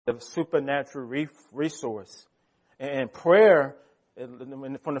a supernatural resource. And prayer,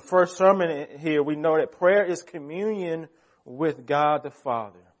 from the first sermon here, we know that prayer is communion with God the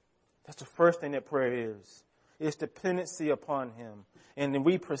Father. That's the first thing that prayer is. It's dependency upon Him. And then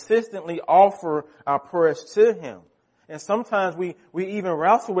we persistently offer our prayers to Him. And sometimes we even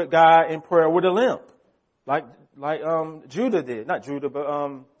wrestle with God in prayer with a limp. Like Judah did. Not Judah,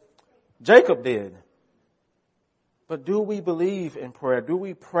 but Jacob did. But do we believe in prayer? Do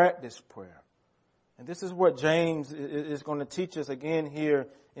we practice prayer? And this is what James is going to teach us again here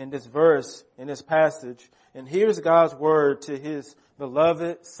in this verse, in this passage. And here's God's word to His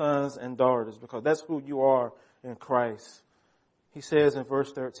beloved sons and daughters, because that's who you are in Christ. He says in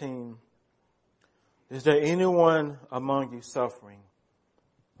verse 13, "Is there anyone among you suffering?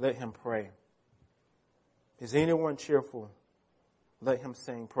 Let him pray. Is anyone cheerful? Let him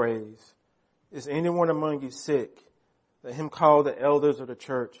sing praise. Is anyone among you sick? Let him call the elders of the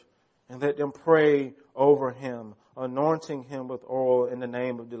church and let them pray over him, anointing him with oil in the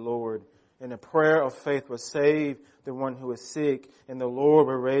name of the Lord. And the prayer of faith will save the one who is sick, and the Lord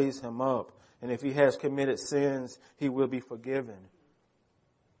will raise him up. And if he has committed sins, he will be forgiven.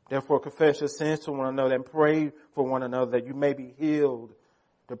 Therefore, confess your sins to one another and pray for one another that you may be healed.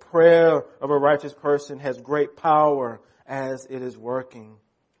 The prayer of a righteous person has great power as it is working."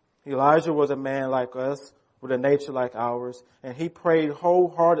 Elijah was a man like us, with a nature like ours, and he prayed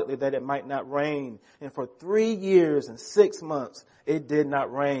wholeheartedly that it might not rain. And for 3 years and 6 months, it did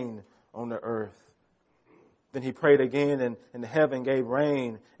not rain on the earth. Then he prayed again, and the heaven gave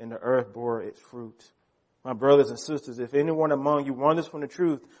rain, and the earth bore its fruit. My brothers and sisters, if anyone among you wanders from the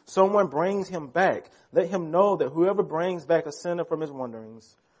truth, someone brings him back. Let him know that whoever brings back a sinner from his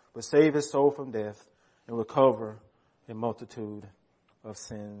wanderings will save his soul from death and will cover a multitude of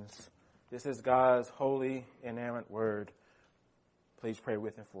sins. This is God's holy, inerrant word. Please pray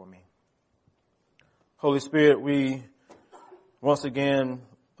with and for me. Holy Spirit, we once again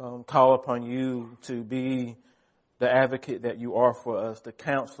call upon you to be the advocate that you are for us, the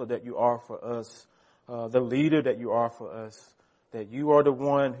counselor that you are for us, the leader that you are for us, that you are the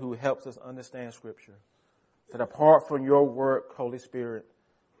one who helps us understand Scripture. That apart from your work, Holy Spirit,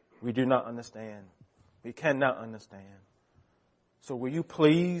 we do not understand. We cannot understand. So will you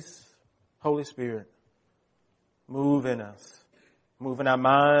please, Holy Spirit, move in us, move in our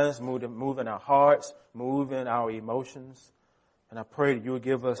minds, move in our hearts, move in our emotions. And I pray that you will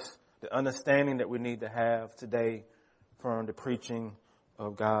give us the understanding that we need to have today from the preaching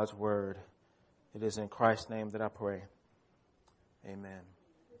of God's word. It is in Christ's name that I pray. Amen.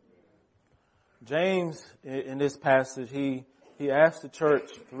 James, in this passage, he asked the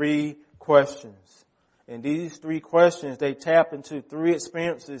church 3 questions. And these 3 questions, they tap into 3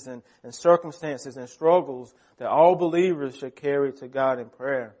 experiences and circumstances and struggles that all believers should carry to God in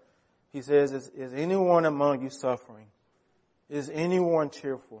prayer. He says, is anyone among you suffering? Is anyone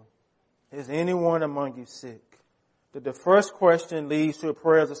cheerful? Is anyone among you sick? The first question leads to a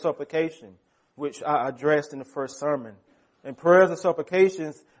prayers of supplication, which I addressed in the first sermon. And prayers of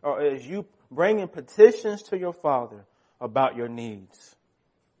supplications are as you bringing petitions to your Father about your needs,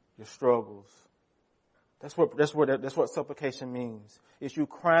 your struggles. That's what supplication means. It's you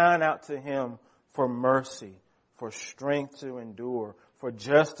crying out to Him for mercy, for strength to endure, for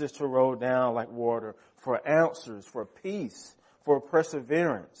justice to roll down like water, for answers, for peace, for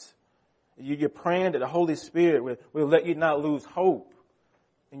perseverance. You're praying that the Holy Spirit will let you not lose hope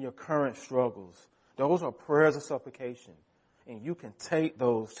in your current struggles. Those are prayers of supplication. And you can take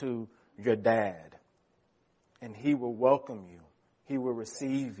those to your dad. And He will welcome you. He will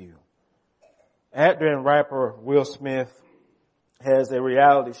receive you. Actor and rapper Will Smith has a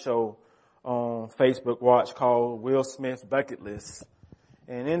reality show on Facebook Watch called Will Smith's Bucket List.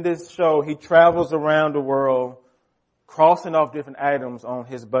 And in this show, he travels around the world, crossing off different items on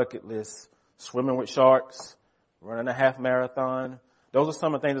his bucket list. Swimming with sharks, running a half marathon. Those are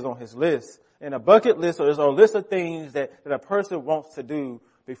some of the things that's on his list. And a bucket list is a list of things that a person wants to do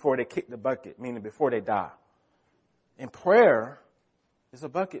before they kick the bucket, meaning before they die. And prayer is a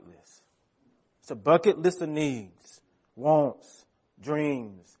bucket list. It's a bucket list of needs, wants,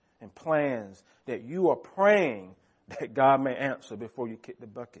 dreams, and plans that you are praying that God may answer before you kick the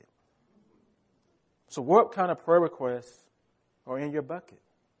bucket. So what kind of prayer requests are in your bucket?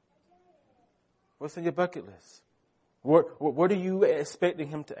 What's in your bucket list? What are you expecting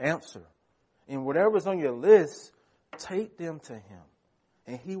Him to answer? And whatever's on your list, take them to Him.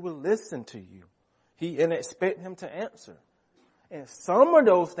 And He will listen to you. And expect Him to answer. And some of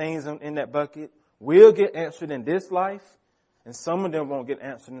those things in that bucket will get answered in this life, and some of them won't get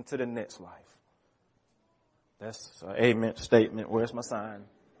answered into the next life. That's an amen statement. Where's my sign?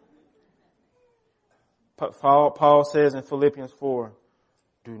 Paul says in Philippians 4,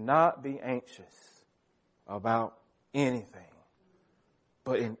 do not be anxious about anything,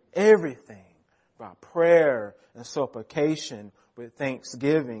 but in everything, by prayer and supplication with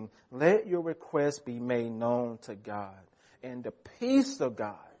thanksgiving, let your requests be made known to God. And the peace of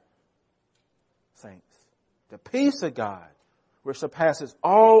God, saints, the peace of God, which surpasses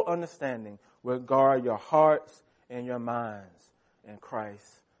all understanding, will guard your hearts and your minds in Christ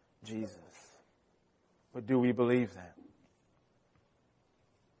Jesus. But do we believe that?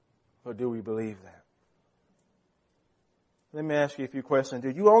 But do we believe that? Let me ask you a few questions. Do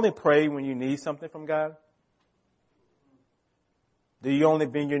you only pray when you need something from God? Do you only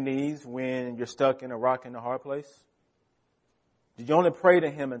bend your knees when you're stuck in a rock and a hard place? Do you only pray to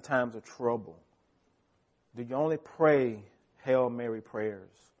Him in times of trouble? Do you only pray Hail Mary prayers?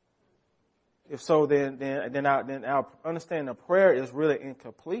 If so, then our understanding of prayer is really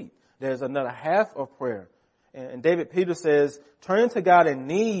incomplete. There's another half of prayer. And David Peter says, turning to God in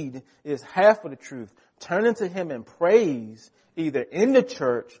need is half of the truth. Turning to Him in praise, either in the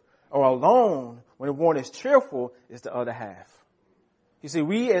church or alone, when one is cheerful, is the other half. You see,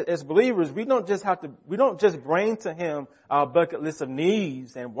 we as believers, we don't just bring to Him our bucket list of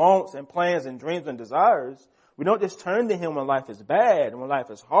needs and wants and plans and dreams and desires. We don't just turn to Him when life is bad and when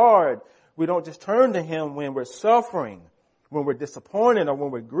life is hard. We don't just turn to Him when we're suffering, when we're disappointed, or when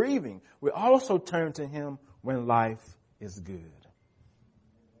we're grieving. We also turn to Him when life is good.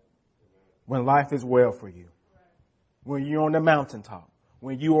 When life is well for you. When you're on the mountaintop.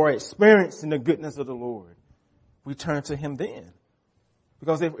 When you are experiencing the goodness of the Lord. We turn to Him then.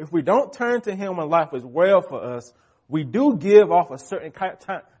 Because if we don't turn to Him when life is well for us, we do give off a certain kind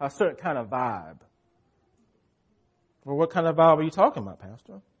of vibe. Well, what kind of vibe are you talking about,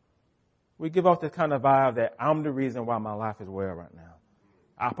 Pastor? We give off the kind of vibe that I'm the reason why my life is well right now.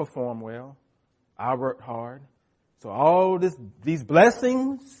 I perform well. I work hard. So all these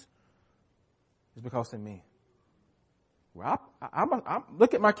blessings is because of me. Well, I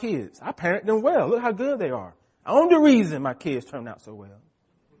look at my kids. I parent them well. Look how good they are. I'm the reason my kids turned out so well.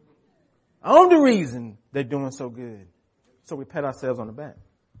 I'm the reason they're doing so good. So we pat ourselves on the back.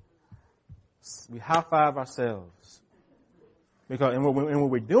 We high-five ourselves. Because, and when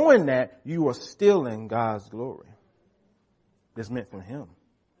we're doing that, you are stealing God's glory. That's meant from Him.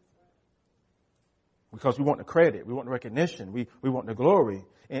 Because we want the credit, we want the recognition, we want the glory.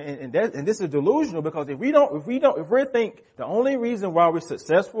 And this is delusional, because if we think the only reason why we're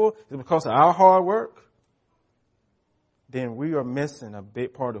successful is because of our hard work, then we are missing a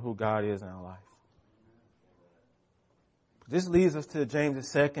big part of who God is in our life. This leads us to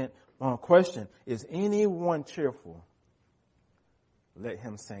James' second question. Is anyone cheerful? Let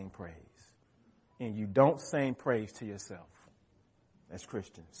him sing praise. And you don't sing praise to yourself as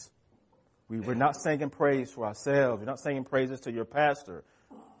Christians. We're not singing praise for ourselves. We're not singing praises to your pastor.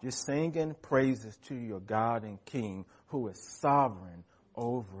 You're singing praises to your God and King, who is sovereign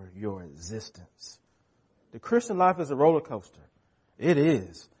over your existence. The Christian life is a roller coaster. It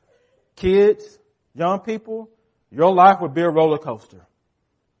is. Kids, young people, your life would be a roller coaster.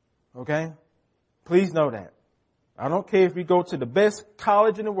 Okay? Please know that. I don't care if you go to the best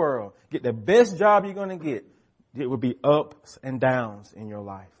college in the world, get the best job you're going to get. It will be ups and downs in your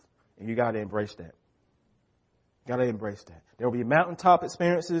life. And you got to embrace that. You got to embrace that. There will be mountaintop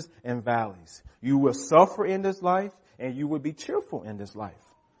experiences and valleys. You will suffer in this life, and you will be cheerful in this life.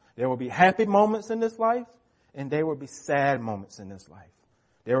 There will be happy moments in this life, and there will be sad moments in this life.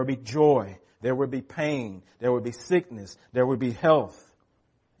 There will be joy. There will be pain. There will be sickness. There will be health.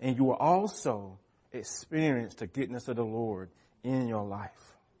 And you will also experience the goodness of the Lord in your life.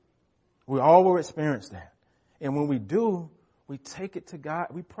 We all will experience that. And when we do, we take it to God.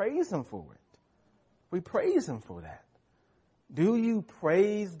 We praise Him for it. We praise Him for that. Do you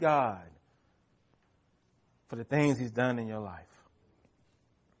praise God for the things He's done in your life?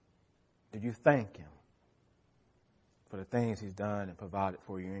 Do you thank Him for the things He's done and provided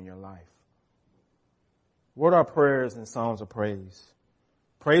for you in your life? What are prayers and songs of praise?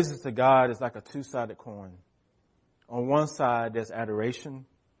 Praises to God is like a two-sided coin. On one side, there's adoration,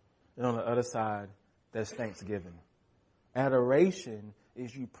 and on the other side, there's thanksgiving. Adoration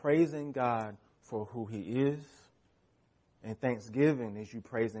is you praising God for who He is, and thanksgiving is you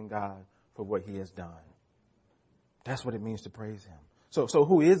praising God for what He has done. That's what it means to praise Him. So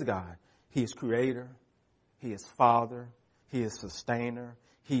who is God? He is Creator. He is Father. He is Sustainer.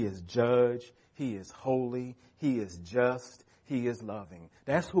 He is Judge. He is holy. He is just. He is loving.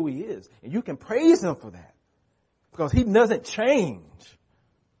 That's who He is. And you can praise Him for that. Because He doesn't change.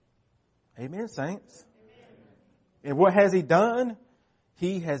 Amen, saints? Amen. And what has He done?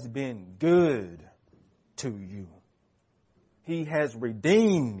 He has been good to you. He has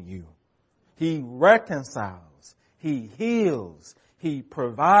redeemed you. He reconciles. He heals. He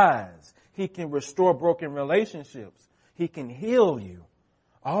provides. He can restore broken relationships. He can heal you.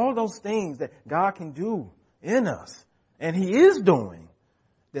 All those things that God can do in us. And He is doing.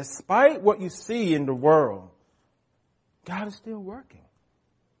 Despite what you see in the world, God is still working.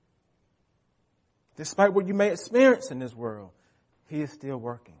 Despite what you may experience in this world, He is still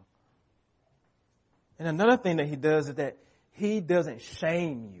working. And another thing that He does is that He doesn't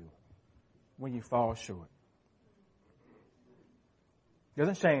shame you when you fall short. He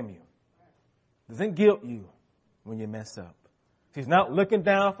doesn't shame you. Doesn't guilt you when you mess up. He's not looking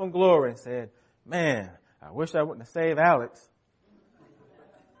down from glory and said, man, I wish I wouldn't have saved Alex.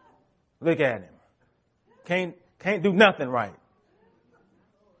 Look at him. Can't do nothing right.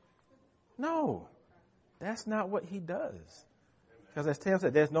 No, that's not what He does. Because as Tim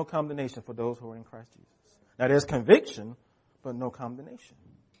said, there's no condemnation for those who are in Christ Jesus. Now there's conviction, but no condemnation.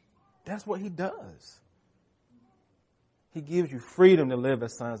 That's what He does. He gives you freedom to live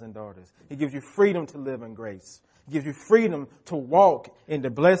as sons and daughters. He gives you freedom to live in grace. He gives you freedom to walk in the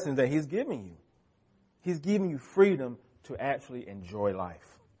blessings that He's giving you. He's giving you freedom to actually enjoy life.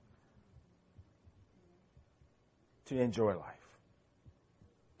 To enjoy life.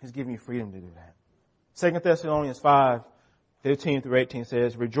 He's giving you freedom to do that. 2 Thessalonians 5:15-18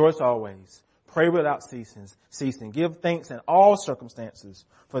 says, rejoice always. Pray without ceasing. Give thanks in all circumstances,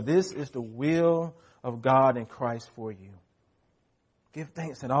 for this is the will of God in Christ for you. Give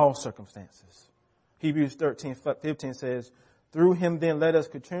thanks in all circumstances. Hebrews 13:15 says, through Him then let us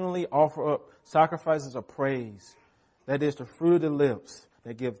continually offer up sacrifices of praise. That is the fruit of the lips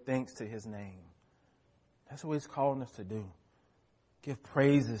that give thanks to His name. That's what He's calling us to do. Give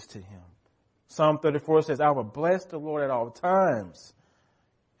praises to Him. Psalm 34 says, I will bless the Lord at all times,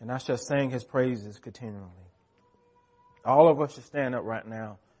 and I shall sing His praises continually. All of us should stand up right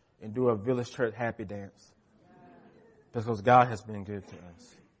now and do a Village Church happy dance. Because God has been good to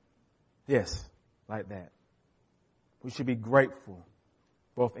us. Yes, like that. We should be grateful,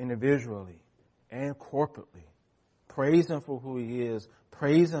 both individually and corporately. Praise Him for who He is.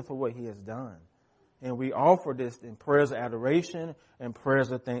 Praise Him for what He has done. And we offer this in prayers of adoration and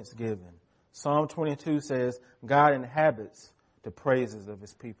prayers of thanksgiving. Psalm 22 says, God inhabits the praises of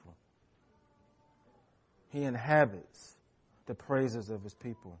His people. He inhabits the praises of His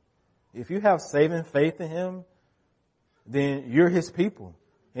people. If you have saving faith in Him, then you're His people.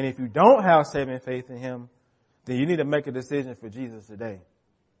 And if you don't have saving faith in Him, then you need to make a decision for Jesus today.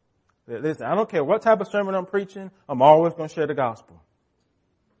 Listen, I don't care what type of sermon I'm preaching, I'm always going to share the gospel.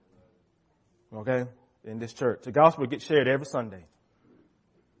 Okay? In this church. The gospel will get shared every Sunday.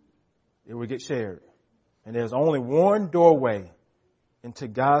 It will get shared. And there's only one doorway into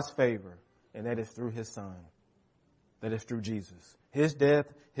God's favor, and that is through His Son. That is through Jesus. His death,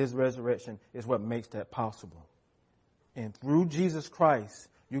 His resurrection is what makes that possible. And through Jesus Christ,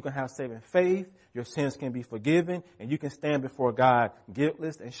 you can have saving faith, your sins can be forgiven, and you can stand before God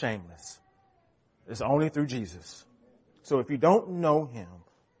guiltless and shameless. It's only through Jesus. So if you don't know Him,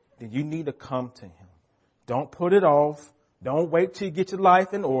 then you need to come to Him. Don't put it off. Don't wait till you get your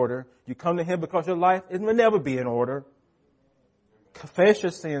life in order. You come to Him because your life will never be in order. Confess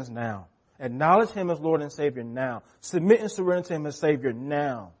your sins now. Acknowledge Him as Lord and Savior now. Submit and surrender to Him as Savior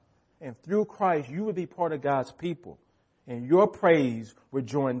now. And through Christ, you will be part of God's people. And your praise would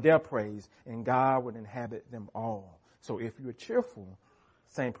join their praise, and God would inhabit them all. So if you're cheerful,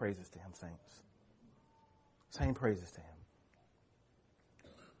 sing praises to Him, saints. Sing praises to Him.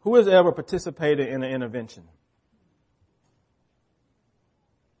 Who has ever participated in an intervention?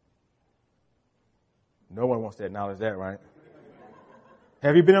 No one wants to acknowledge that, right?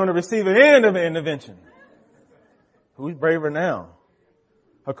 Have you been on the receiving end of an intervention? Who's braver now?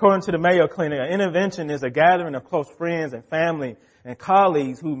 According to the Mayo Clinic, an intervention is a gathering of close friends and family and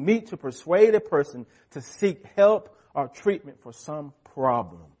colleagues who meet to persuade a person to seek help or treatment for some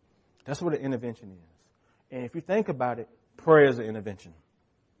problem. That's what an intervention is. And if you think about it, prayer is an intervention.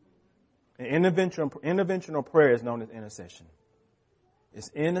 An interventional prayer is known as intercession.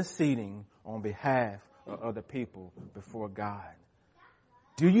 It's interceding on behalf of other people before God.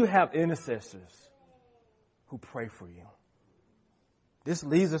 Do you have intercessors who pray for you? This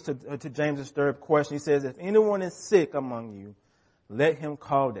leads us to James's third question. He says, if anyone is sick among you, let him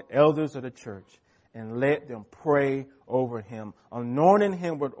call the elders of the church and let them pray over him, anointing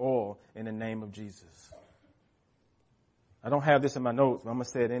him with oil in the name of Jesus. I don't have this in my notes, but I'm going to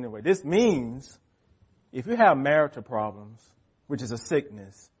say it anyway. This means if you have marital problems, which is a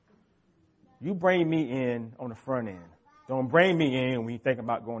sickness, you bring me in on the front end. Don't bring me in when you think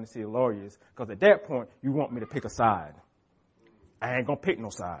about going to see the lawyers, because at that point, you want me to pick a side. I ain't going to pick no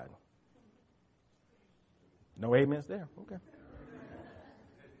side. No amens there? Okay.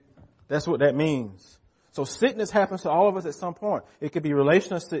 That's what that means. So sickness happens to all of us at some point. It could be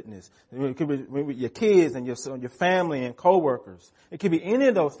relational sickness. It could be with your kids and your family and coworkers. It could be any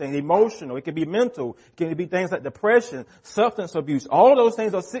of those things, emotional. It could be mental. It could be things like depression, substance abuse. All of those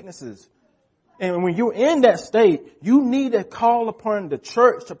things are sicknesses. And when you're in that state, you need to call upon the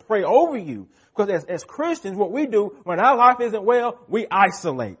church to pray over you. Because as Christians, what we do when our life isn't well, we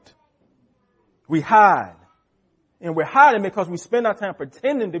isolate. We hide. And we're hiding because we spend our time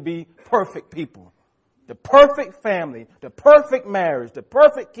pretending to be perfect people. The perfect family, the perfect marriage, the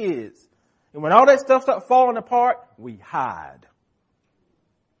perfect kids. And when all that stuff starts falling apart, we hide.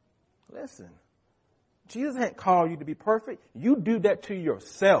 Listen, Jesus hadn't called you to be perfect. You do that to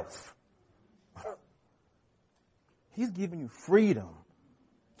yourself. He's giving you freedom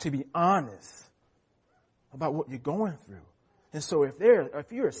to be honest about what you're going through. And so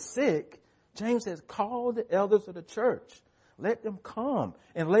if you're sick, James says, call the elders of the church. Let them come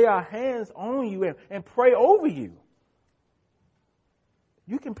and lay our hands on you and pray over you.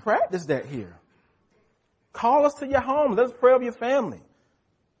 You can practice that here. Call us to your home. Let us pray over your family.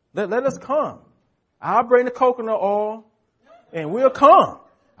 Let us come. I'll bring the coconut oil and we'll come.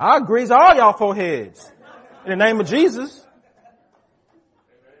 I'll grease all y'all foreheads in the name of Jesus.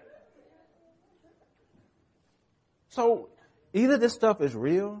 So either this stuff is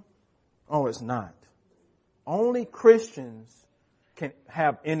real or it's not. Only Christians can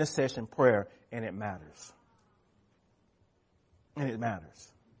have intercession prayer, and it matters. And it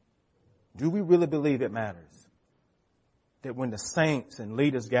matters. Do we really believe it matters? That when the saints and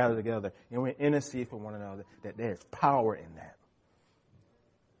leaders gather together and we intercede for one another, that there's power in that.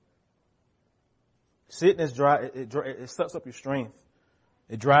 Sickness it sucks up your strength.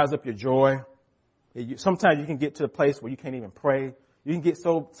 It dries up your joy. Sometimes you can get to a place where you can't even pray. You can get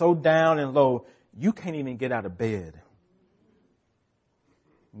so down and low, you can't even get out of bed.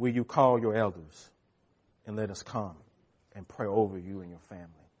 Will you call your elders and let us come and pray over you and your family?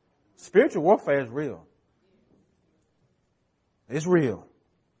 Spiritual warfare is real. It's real.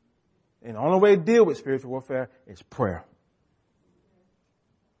 And the only way to deal with spiritual warfare is prayer.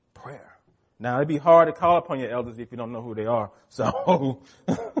 Prayer. Now, it'd be hard to call upon your elders if you don't know who they are. So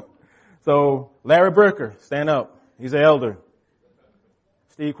Larry Bricker, stand up. He's an elder.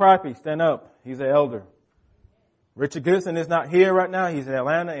 Steve Cripey, stand up. He's an elder. Richard Goodson is not here right now. He's in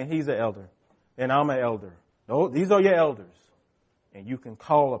Atlanta and he's an elder. And I'm an elder. These are your elders. And you can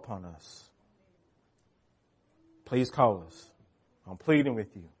call upon us. Please call us. I'm pleading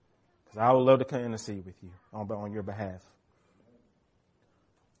with you. Because I would love to come intercede with you on your behalf.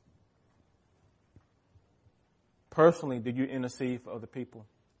 Personally, do you intercede for other people?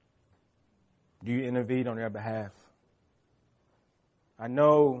 Do you intervene on their behalf? I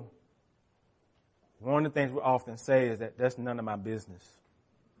know one of the things we often say is that that's none of my business.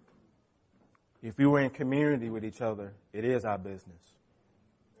 If we were in community with each other, it is our business.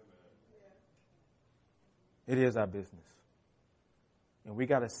 It is our business. And we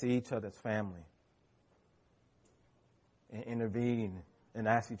got to see each other as family and intervene and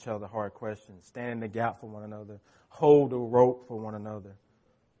ask each other hard questions, stand in the gap for one another, hold the rope for one another.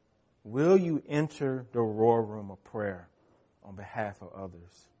 Will you enter the war room of prayer on behalf of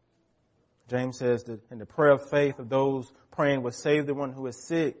others? James says that in the prayer of faith of those praying will save the one who is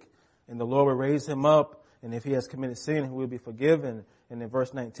sick, and the Lord will raise him up, and if he has committed sin, he will be forgiven. And in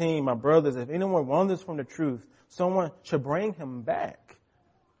verse 19, my brothers, if anyone wanders from the truth, someone should bring him back.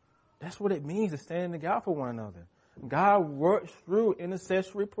 That's what it means to stand in the gap for one another. God works through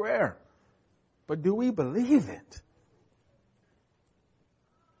intercessory prayer. But do we believe it?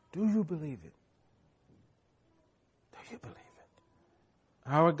 Do you believe it? Do you believe it?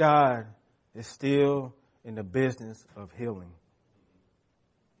 Our God is still in the business of healing.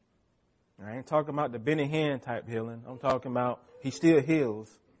 I ain't talking about the Benny Hinn type healing. I'm talking about he still heals.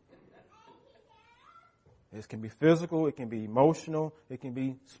 It can be physical, it can be emotional, it can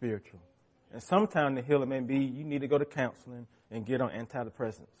be spiritual. And sometimes the healing may be you need to go to counseling and get on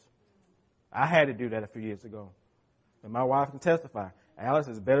antidepressants. I had to do that a few years ago. And my wife can testify. Alice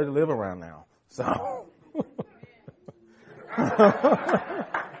is better to live around now. So.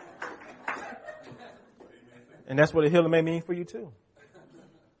 And that's what a healing may mean for you too.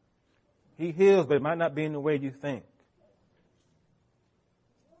 He heals, but it might not be in the way you think.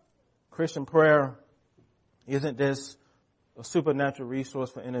 Christian prayer isn't just a supernatural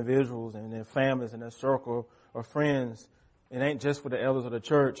resource for individuals and their families and their circle or friends. It ain't just for the elders of the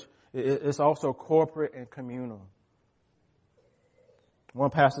church. It's also corporate and communal. One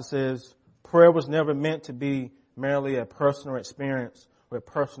pastor says, prayer was never meant to be merely a personal experience with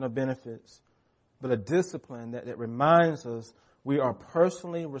personal benefits, but a discipline that reminds us we are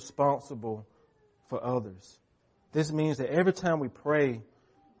personally responsible for others. This means that every time we pray,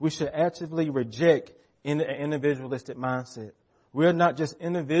 we should actively reject an individualistic mindset. We are not just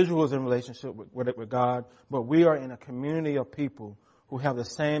individuals in relationship with God, but we are in a community of people who have the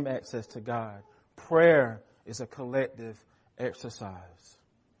same access to God. Prayer is a collective exercise.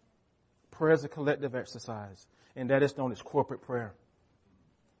 Prayer is a collective exercise, and that is known as corporate prayer.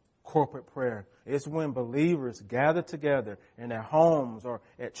 Corporate prayer. It's when believers gather together in their homes or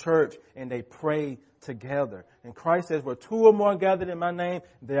at church and they pray together. And Christ says, where two or more gathered in my name,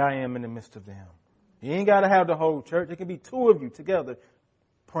 there I am in the midst of them. You ain't got to have the whole church. It can be two of you together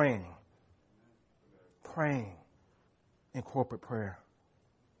praying. Praying in corporate prayer.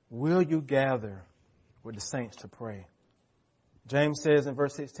 Will you gather with the saints to pray? James says in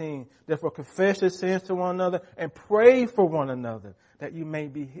verse 16, therefore confess your sins to one another and pray for one another that you may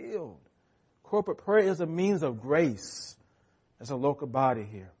be healed. Corporate prayer is a means of grace. As a local body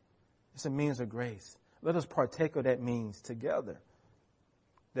here, it's a means of grace. Let us partake of that means together.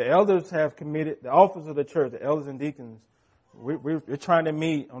 The elders have committed, the officers of the church, the elders and deacons, we're trying to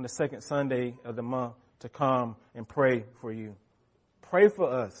meet on the second Sunday of the month to come and pray for you. Pray for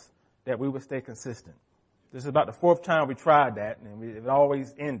us that we would stay consistent. This is about the fourth time we tried that, and it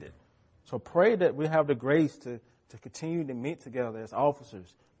always ended. So pray that we have the grace to continue to meet together as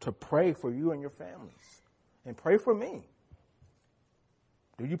officers, to pray for you and your families. And pray for me.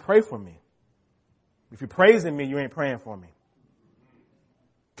 Do you pray for me? If you're praising me, you ain't praying for me.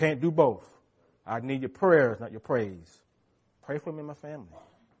 Can't do both. I need your prayers, not your praise. Pray for me and my family.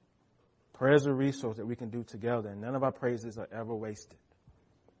 Prayer is a resource that we can do together, and none of our praises are ever wasted.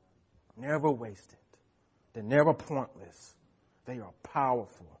 Never wasted. They're never pointless. They are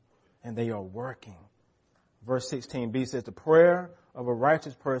powerful, and they are working. Verse 16b says, the prayer of a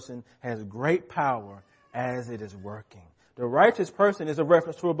righteous person has great power as it is working. The righteous person is a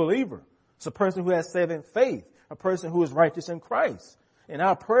reference to a believer. It's a person who has saving faith, a person who is righteous in Christ. And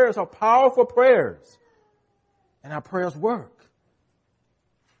our prayers are powerful prayers. And our prayers work.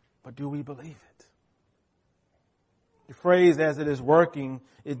 But do we believe it? The phrase, as it is working,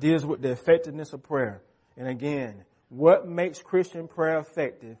 it deals with the effectiveness of prayer. And again, what makes Christian prayer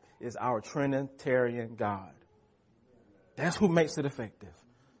effective is our Trinitarian God. That's who makes it effective.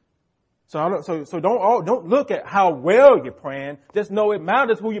 So don't look at how well you're praying. Just know it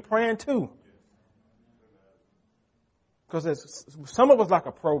matters who you're praying to. Because some of us like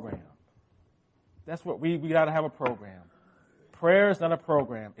a program. That's what we got to have a program. Prayer is not a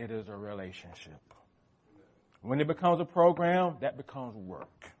program. It is a relationship. When it becomes a program, that becomes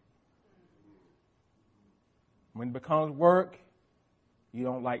work. When it becomes work, you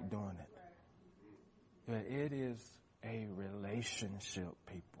don't like doing it. But it is a relationship,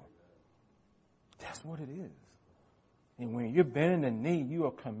 people. That's what it is. And when you're bending the knee, you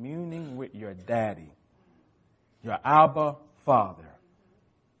are communing with your daddy, your Abba Father.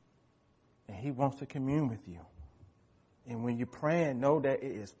 And he wants to commune with you. And when you're praying, know that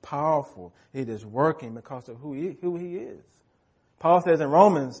it is powerful. It is working because of who he is. Paul says in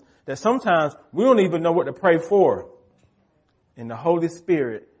Romans that sometimes we don't even know what to pray for. And the Holy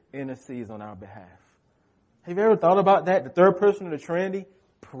Spirit intercedes on our behalf. Have you ever thought about that? The third person of the Trinity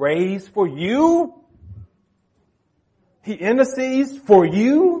prays for you. He intercedes for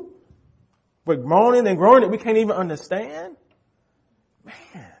you. But moaning and groaning that we can't even understand.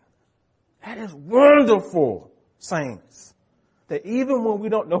 Man, that is wonderful, saints. That even when we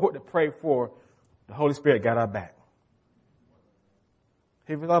don't know what to pray for, the Holy Spirit got our back.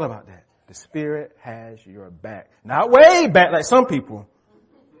 Have you thought about that? The Spirit has your back. Not way back like some people.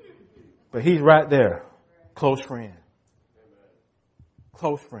 But he's right there. Close friend.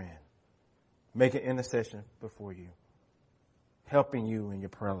 Close friend. Making intercession before you. Helping you in your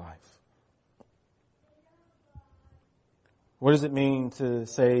prayer life. What does it mean to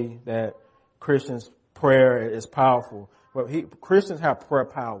say that Christians' prayer is powerful? Well, Christians have prayer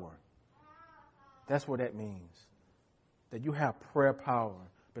power. That's what that means. That you have prayer power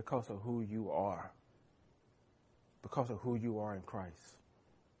because of who you are. Because of who you are in Christ.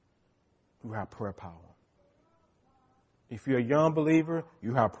 You have prayer power. If you're a young believer,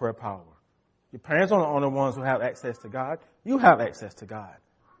 you have prayer power. Your parents aren't the ones who have access to God. You have access to God.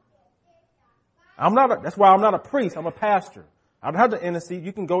 That's why I'm not a priest. I'm a pastor. I don't have to intercede.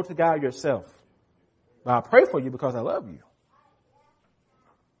 You can go to God yourself. But I pray for you because I love you.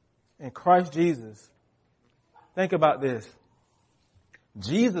 In Christ Jesus, think about this.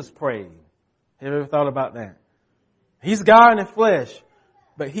 Jesus prayed. Have you ever thought about that? He's God in the flesh,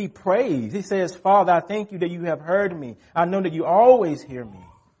 But he prays. He says, Father, I thank you that you have heard me. I know that you always hear me.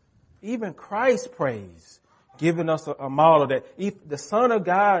 Even Christ prays, giving us a model that if the Son of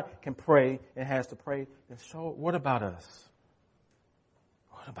God can pray and has to pray, then so what about us?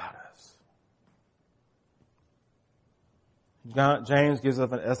 What about us? James gives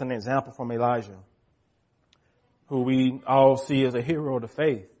us an example from Elijah, who we all see as a hero of the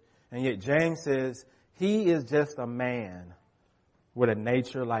faith. And yet James says he is just a man with a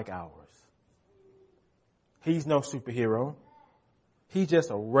nature like ours. He's no superhero. He's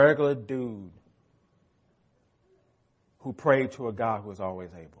just a regular dude who prayed to a God who is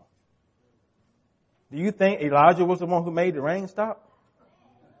always able. Do you think Elijah was the one who made the rain stop?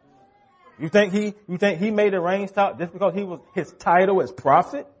 You think he made the rain stop just because his title as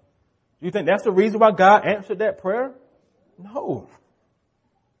prophet? You think that's the reason why God answered that prayer? No.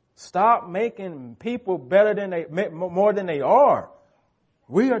 Stop making people more than they are.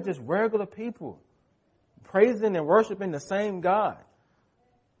 We are just regular people, praising and worshiping the same God.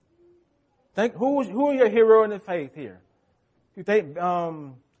 Who are your hero in the faith here? You think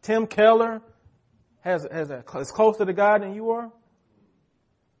Tim Keller is closer to God than you are?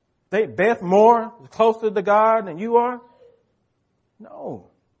 Think Beth Moore is closer to God than you are? No.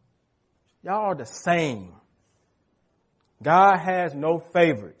 Y'all are the same. God has no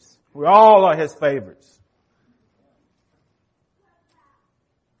favorites. We all are his favorites.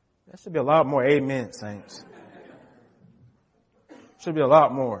 There should be a lot more amen, saints. Should be a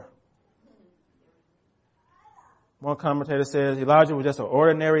lot more. One commentator says Elijah was just an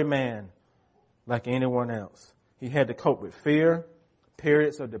ordinary man like anyone else. He had to cope with fear,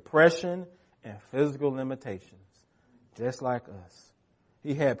 periods of depression, and physical limitations, just like us.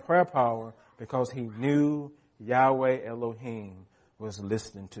 He had prayer power because he knew Yahweh Elohim was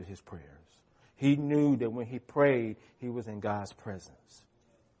listening to his prayers. He knew that when he prayed, he was in God's presence.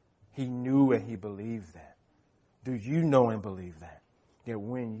 He knew and he believed that. Do you know and believe that? That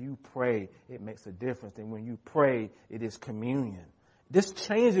when you pray, it makes a difference. And when you pray, it is communion. This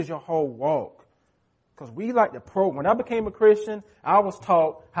changes your whole walk. Because we like when I became a Christian, I was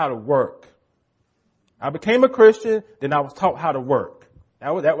taught how to work. I became a Christian, then I was taught how to work.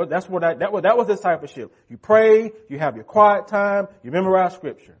 That was discipleship. You pray, you have your quiet time, you memorize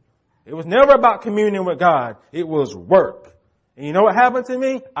scripture. It was never about communion with God. It was work. And you know what happened to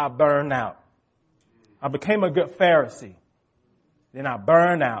me? I burned out. I became a good Pharisee. Then I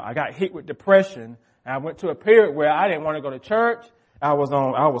burned out. I got hit with depression. And I went to a period where I didn't want to go to church. I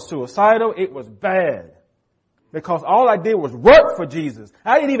was suicidal. It was bad. Because all I did was work for Jesus.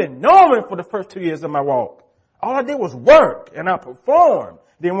 I didn't even know him for the first 2 years of my walk. All I did was work and I performed.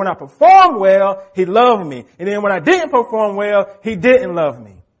 Then when I performed well, he loved me. And then when I didn't perform well, he didn't love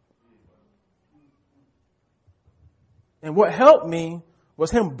me. And what helped me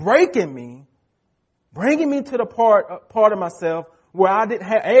was him breaking me, bringing me to the part of myself where I didn't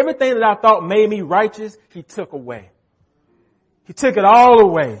have everything that I thought made me righteous. He took away. He took it all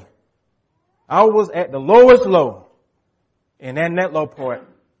away. I was at the lowest low. And in that low point,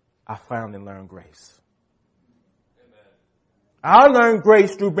 I finally learned grace. I learned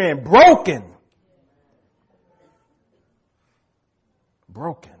grace through being broken.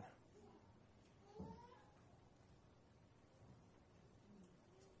 Broken.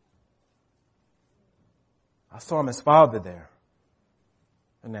 I saw him as Father there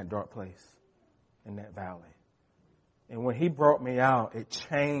in that dark place, in that valley. And when he brought me out, it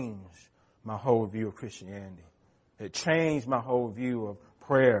changed my whole view of Christianity. It changed my whole view of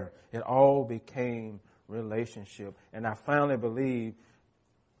prayer. It all became relationship. And I finally believed,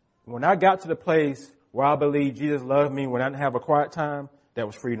 when I got to the place where I believed Jesus loved me when I didn't have a quiet time, that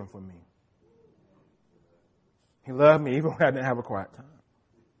was freedom for me. He loved me even when I didn't have a quiet time.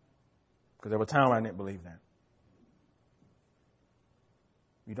 Because there was a time I didn't believe that.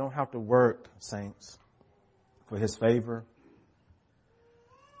 You don't have to work, saints, for his favor.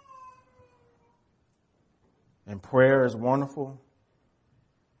 And prayer is wonderful.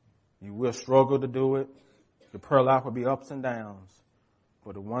 You will struggle to do it. Your prayer life will be ups and downs.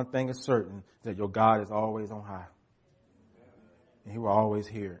 But the one thing is certain, that your God is always on high. And he will always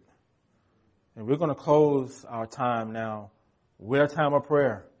hear it. And we're going to close our time now with a time of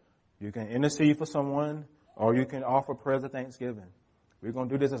prayer. You can intercede for someone, or you can offer prayers of thanksgiving. We're going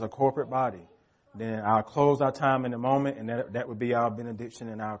to do this as a corporate body. Then I'll close our time in a moment, and that would be our benediction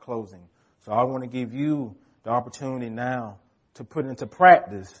and our closing. So I want to give you the opportunity now to put into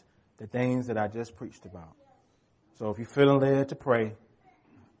practice the things that I just preached about. So if you're feeling led to pray,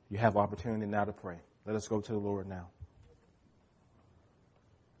 you have opportunity now to pray. Let us go to the Lord now.